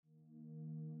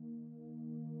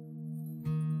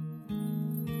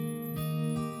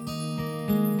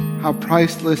how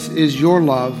priceless is your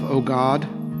love, O God.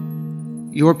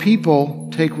 Your people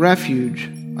take refuge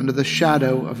under the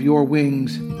shadow of your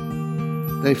wings.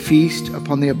 They feast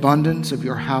upon the abundance of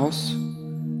your house.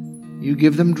 You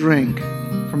give them drink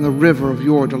from the river of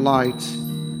your delights.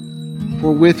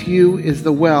 For with you is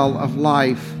the well of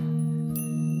life,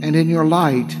 and in your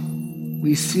light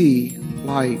we see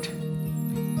light.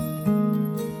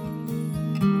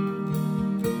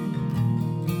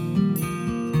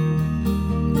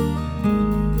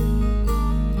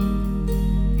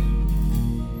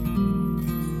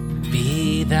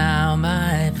 Be thou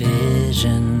my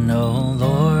vision, O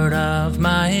Lord of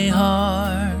my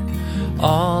heart.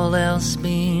 All else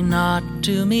be not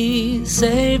to me,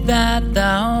 save that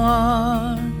thou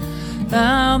art.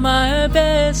 Thou my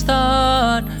best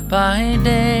thought, by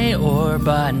day or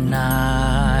by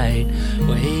night,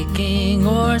 waking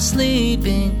or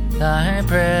sleeping, thy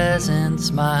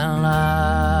presence my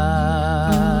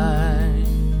light.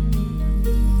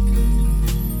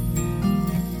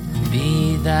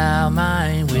 Be thou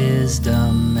my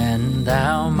wisdom, and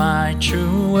thou my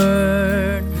true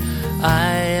word.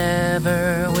 I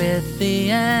ever with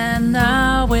thee, and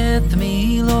thou with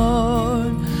me,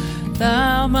 Lord.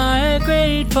 Thou my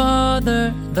great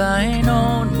Father, thine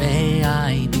own may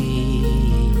I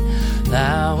be.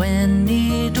 Thou in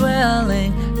me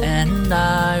dwelling, and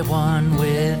I one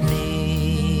with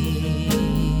thee.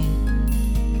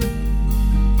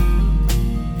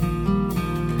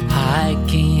 High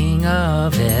King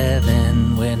of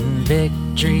heaven, when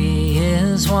victory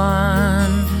is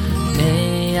won,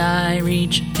 may I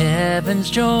reach heaven's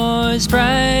joys,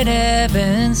 bright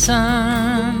heaven's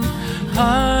sun.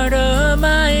 Heart of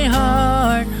my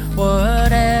heart,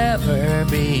 whatever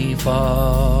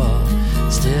befall,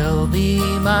 still be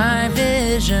my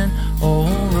vision, O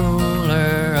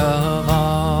ruler of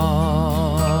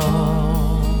all.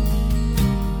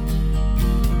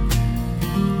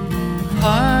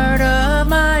 Heart of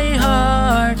my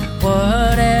heart,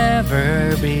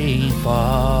 whatever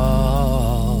befall,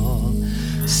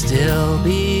 still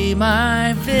be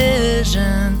my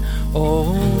vision,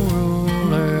 O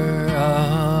ruler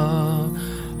of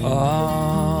all.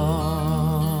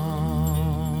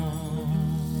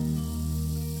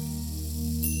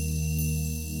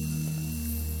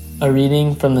 A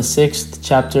reading from the 6th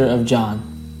chapter of John.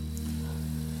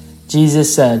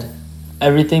 Jesus said,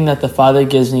 "Everything that the Father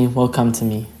gives me will come to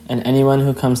me, and anyone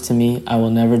who comes to me I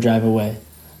will never drive away.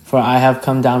 For I have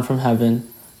come down from heaven,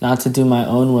 not to do my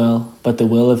own will, but the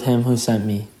will of him who sent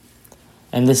me.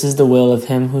 And this is the will of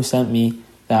him who sent me,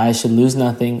 that I should lose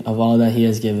nothing of all that he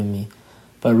has given me,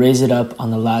 but raise it up on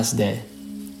the last day.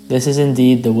 This is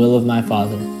indeed the will of my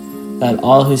Father, that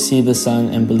all who see the Son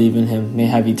and believe in him may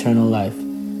have eternal life,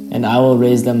 and I will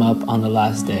raise them up on the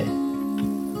last day."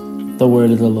 The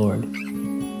word of the Lord.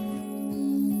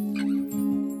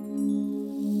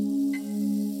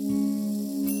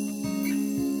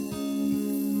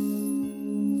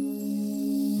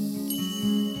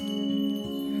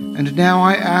 And now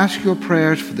I ask your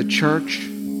prayers for the church,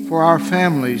 for our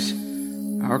families,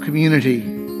 our community,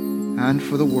 and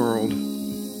for the world.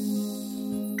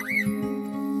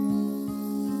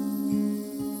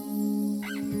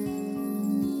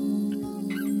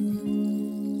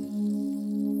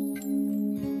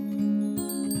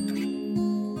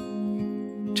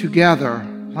 Together,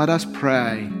 let us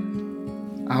pray.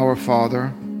 Our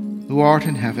Father, who art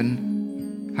in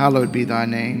heaven, hallowed be thy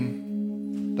name.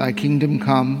 Thy kingdom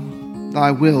come, thy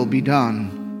will be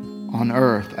done, on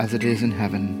earth as it is in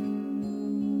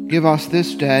heaven. Give us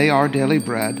this day our daily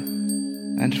bread,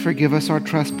 and forgive us our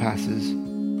trespasses,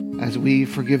 as we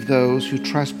forgive those who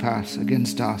trespass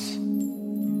against us.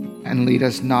 And lead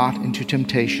us not into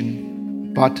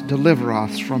temptation, but deliver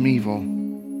us from evil.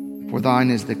 For thine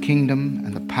is the kingdom,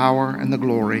 and the power, and the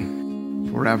glory,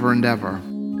 forever and ever.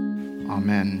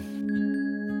 Amen.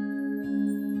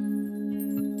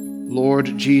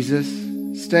 Lord Jesus,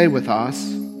 stay with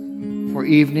us, for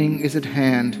evening is at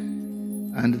hand,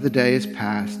 and the day is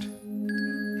past.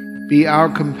 Be our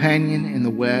companion in the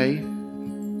way,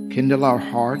 kindle our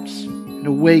hearts, and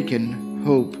awaken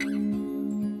hope,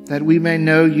 that we may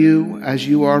know you as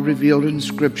you are revealed in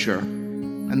Scripture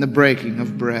and the breaking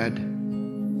of bread.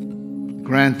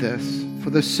 Grant this for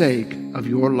the sake of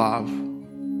your love.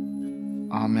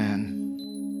 Amen.